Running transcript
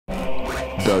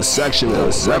The sexual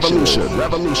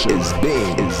revolution is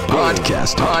being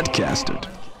podcasted.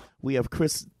 We have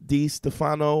Chris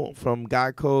DiStefano from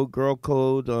Guy Code, Girl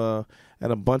Code, and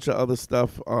a bunch of other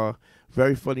stuff.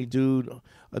 Very funny dude,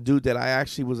 a dude that I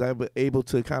actually was able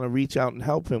to kind of reach out and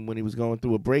help him when he was going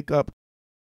through a breakup.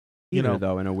 You know,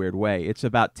 though, in a weird way. It's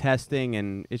about testing,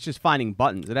 and it's just finding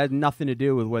buttons. It has nothing to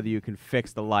do with whether you can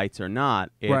fix the lights or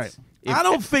not. Right. I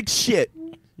don't fix shit.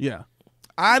 Yeah.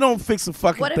 I don't fix a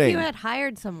fucking What thing. if you had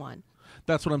hired someone?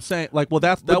 That's what I'm saying. Like, well,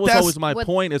 that was always my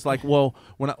point. Is like, well,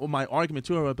 when my argument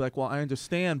to her, I'd be like, well, I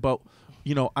understand, but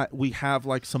you know, we have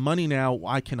like some money now.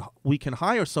 We can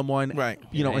hire someone, right?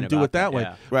 You know, and do it that way. Yeah.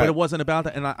 Right. But it wasn't about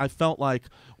that, and I felt like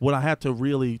what I had to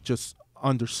really just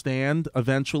understand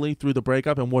eventually through the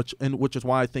breakup, and which is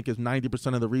why I think is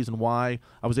 90% of the reason why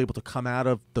I was able to come out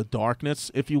of the darkness,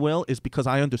 if you will, is because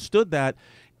I understood that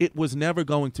it was never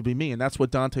going to be me, and that's what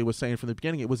Dante was saying from the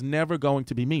beginning. It was never going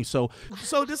to be me. So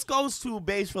this goes to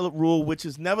Beige Phillip rule, which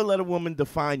is never let a woman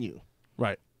define you.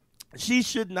 Right. She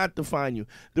should not define you.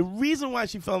 The reason why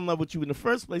she fell in love with you in the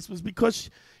first place was because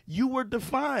you were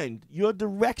defined. Your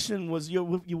direction was you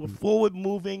were forward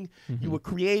moving. Mm-hmm. You were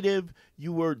creative.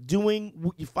 You were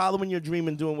following your dream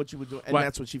and doing what you were doing, and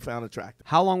that's what she found attractive.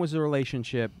 How long was the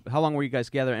relationship? How long were you guys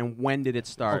together, and when did it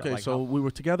start? Okay, so we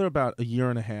were together about a year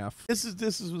and a half. This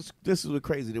is what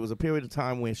crazy. There was a period of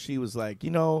time where she was like,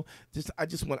 I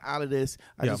just want out of this.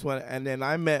 And then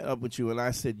I met up with you, and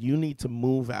I said, you need to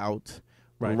move out.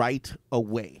 Right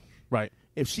away. Right.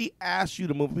 If she asks you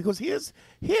to move, because here's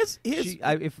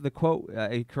if the quote,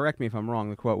 correct me if I'm wrong,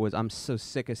 the quote was, "I'm so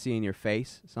sick of seeing your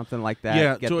face," something like that.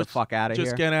 Yeah, get the fuck out of here.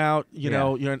 Just get out. You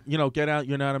know, get out.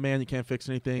 You're not a man. You can't fix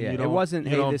anything. Yeah, You don't, it wasn't.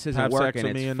 Hey, this isn't working.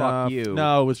 It's fuck you.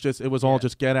 No, it was all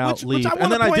just get out, leave,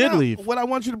 and then I did leave. What I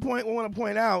want to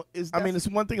point out is, I mean, it's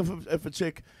one thing if a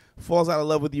chick falls out of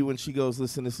love with you and she goes,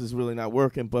 listen, this is really not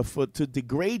working, but to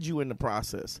degrade you in the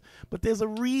process. But there's a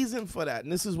reason for that,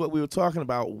 and this is what we were talking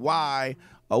about, why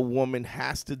a woman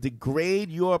has to degrade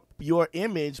your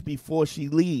image before she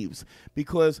leaves.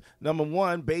 Because, number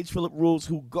one, Beige Phillip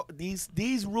rules,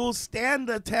 these rules stand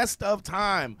the test of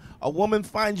time. A woman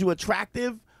finds you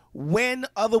attractive when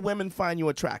other women find you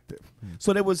attractive.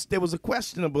 So it was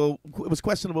questionable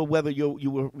whether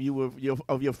you were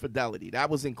of your fidelity. That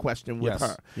was in question with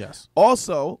her. Yes.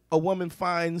 Also, a woman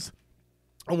finds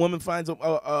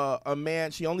a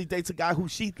man. She only dates a guy who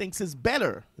she thinks is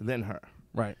better than her.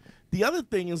 Right. The other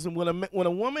thing is when a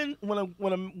woman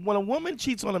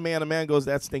cheats on a man goes,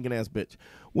 that stinking ass bitch.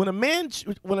 When a man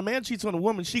cheats on a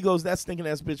woman, she goes, that stinking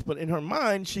ass bitch. But in her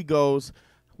mind, she goes,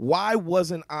 why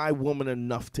wasn't I woman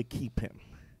enough to keep him?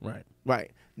 Right.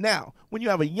 Right. Now, when you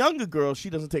have a younger girl, she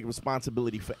doesn't take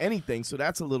responsibility for anything, so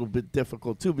that's a little bit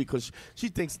difficult too, because she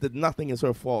thinks that nothing is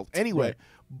her fault anyway. Right.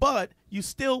 But you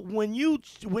still, when you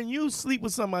sleep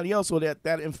with somebody else, or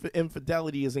that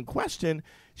infidelity is in question,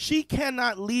 she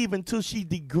cannot leave until she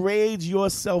degrades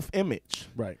your self-image.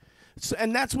 Right. So,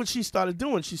 and that's what she started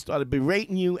doing. She started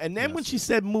berating you, and then when she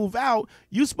said move out,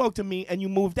 you spoke to me and you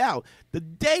moved out. The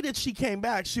day that she came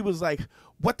back, she was like,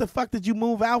 "What the fuck did you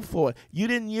move out for? You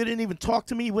didn't even talk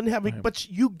to me. You wouldn't have, but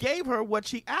you gave her what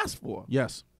she asked for."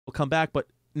 Yes, we'll come back, but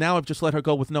now I've just let her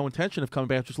go with no intention of coming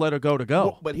back. Just let her go to go.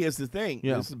 Well, but here's the thing.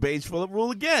 Yeah. This is Beige Phillip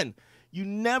rule again. You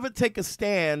never take a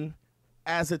stand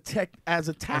as a tactic. As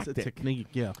a technique,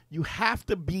 yeah. You have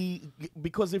to be,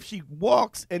 because if she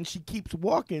walks and she keeps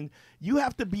walking, you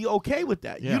have to be okay with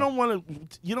that. Yeah. You don't want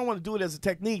to do it as a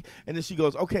technique, and then she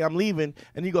goes, "Okay, I'm leaving,"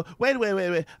 and you go, "Wait,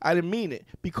 I didn't mean it,"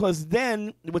 because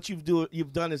then what you've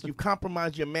done is you've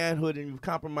compromised your manhood and you've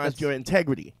compromised your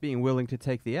integrity. Being willing to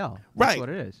take the L. That's right. What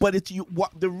it is. But it's you.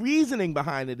 The reasoning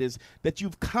behind it is that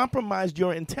you've compromised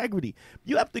your integrity.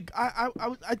 You have to.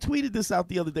 I tweeted this out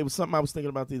the other day with something I was thinking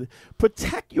about the other day.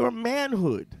 Protect your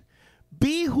manhood.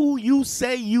 Be who you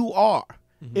say you are.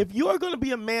 Mm-hmm. If you're going to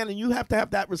be a man and you have to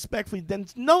have that respect for you, then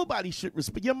nobody should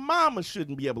respect. Your mama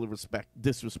shouldn't be able to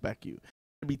disrespect you.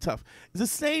 It'd be tough. The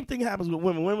same thing happens with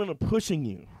women. Women are pushing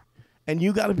you, and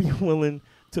you got to be willing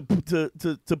to pull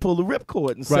the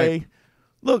ripcord and say,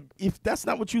 "Look, if that's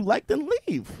not what you like, then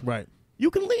leave." Right.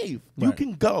 You can leave. Right. You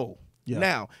can go. Yeah.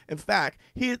 Now, in fact,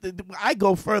 I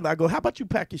go further. I go, how about you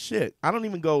pack your shit? I don't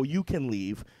even go, you can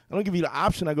leave. I don't give you the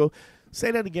option. I go, say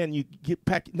that again.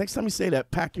 Next time you say that,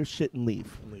 pack your shit and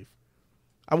leave.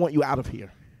 I want you out of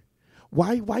here.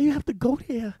 Why you have to go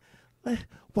there? I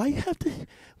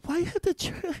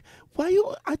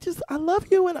love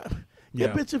you. And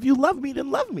bitch, if you love me, then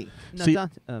love me. No, See,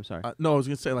 I'm sorry. No, I was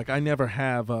going to say, like, I never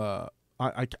have,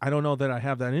 I don't know that I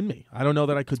have that in me. I don't know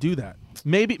that I could do that.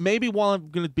 Maybe while I'm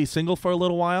going to be single for a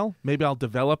little while, maybe I'll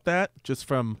develop that just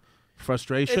from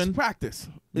frustration. It's practice.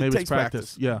 Maybe it it's takes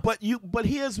practice. Yeah. But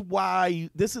here's why.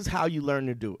 This is how you learn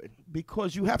to do it,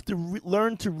 because you have to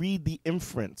learn to read the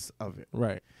inference of it.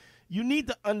 Right. You need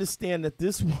to understand that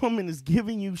this woman is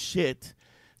giving you shit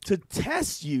to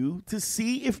test you to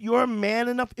see if you're man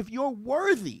enough, if you're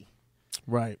worthy.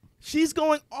 Right. She's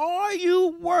going, are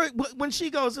you worthy? When she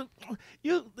goes,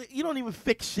 you don't even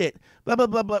fix shit. Blah blah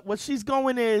blah blah. What she's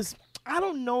going is, I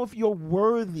don't know if you're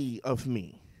worthy of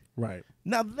me. Right.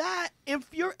 Now that, if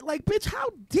you're like, bitch, how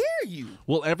dare you?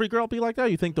 Will every girl be like that?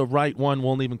 You think the right one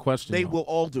won't even question They you? will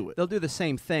all do it. They'll do the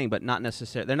same thing, but not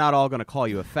necessarily. They're not all going to call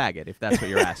you a faggot if that's what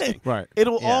you're asking. Right.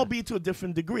 It'll Yeah. all be to a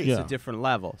different degree. Yeah. It's a different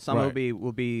level. Some Right.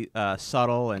 will be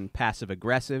subtle and passive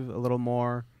aggressive a little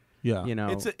more. Yeah. You know,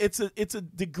 It's a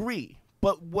degree.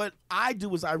 But what I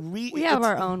do is I read. We have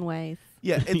our own ways.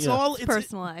 Yeah, it's Yeah. all It's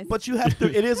personalized. But you have to.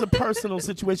 It is a personal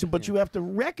situation, but you have to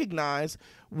recognize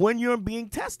when you're being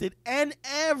tested, and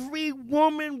every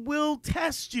woman will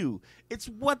test you. It's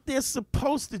what they're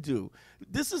supposed to do.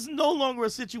 This is no longer a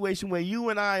situation where you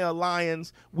and I are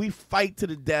lions. We fight to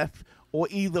the death, or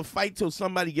either fight till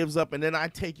somebody gives up, and then I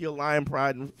take your lion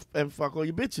pride and fuck all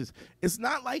your bitches. It's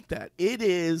not like that. It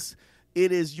is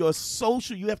your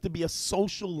social. You have to be a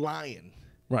social lion.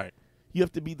 Right. You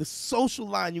have to be the social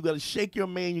lion. You got to shake your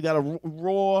mane. You got to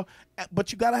roar, but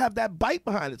you got to have that bite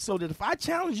behind it, so that if I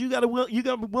challenge you, you got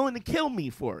to be willing to kill me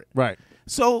for it. Right.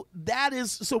 So that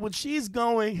is so when she's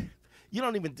going, you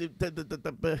don't even do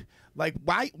like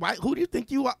why who do you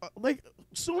think you are? Like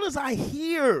as soon as I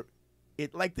hear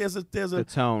it, like there's a the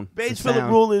tone. Beige the Phillip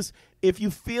sound. rule is if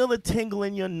you feel a tingle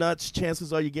in your nuts,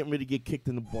 chances are you're getting ready to get kicked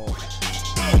in the balls.